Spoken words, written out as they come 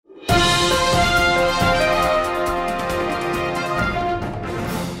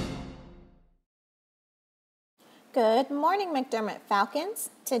Good morning, McDermott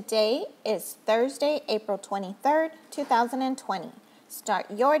Falcons. Today is Thursday, April 23rd, 2020. Start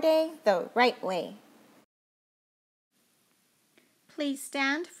your day the right way. Please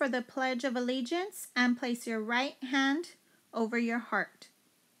stand for the Pledge of Allegiance and place your right hand over your heart.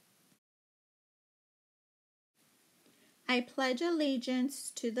 I pledge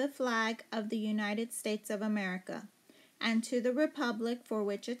allegiance to the flag of the United States of America and to the republic for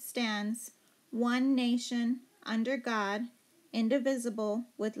which it stands, one nation, under God, indivisible,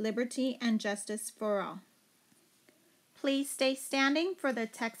 with liberty and justice for all. Please stay standing for the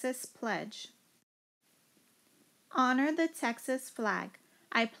Texas Pledge. Honor the Texas flag.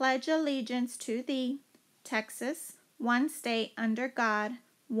 I pledge allegiance to thee, Texas, one state under God,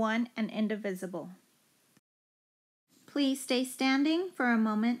 one and indivisible. Please stay standing for a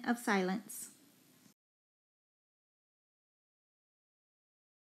moment of silence.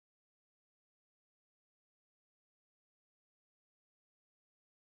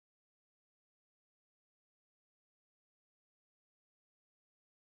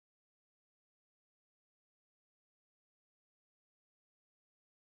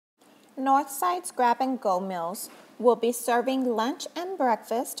 Northside's Grab and Go Meals will be serving lunch and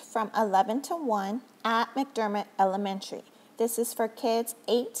breakfast from 11 to 1 at McDermott Elementary. This is for kids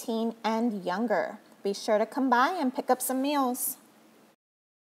 18 and younger. Be sure to come by and pick up some meals.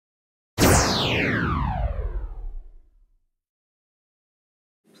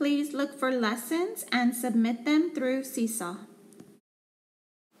 Please look for lessons and submit them through Seesaw.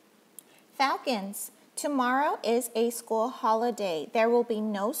 Falcons, tomorrow is a school holiday. There will be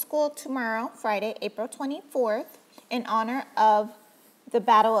no school tomorrow, Friday, April 24th, in honor of the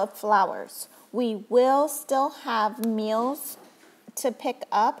Battle of Flowers. We will still have meals to pick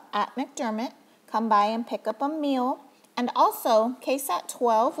up at McDermott. Come by and pick up a meal. And also, KSAT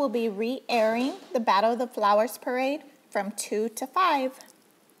 12 will be re-airing the Battle of the Flowers parade from 2 to 5.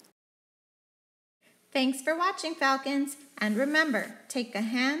 Thanks for watching, Falcons. And remember, take a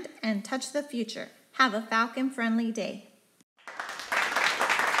hand and touch the future. Have a Falcon-friendly day.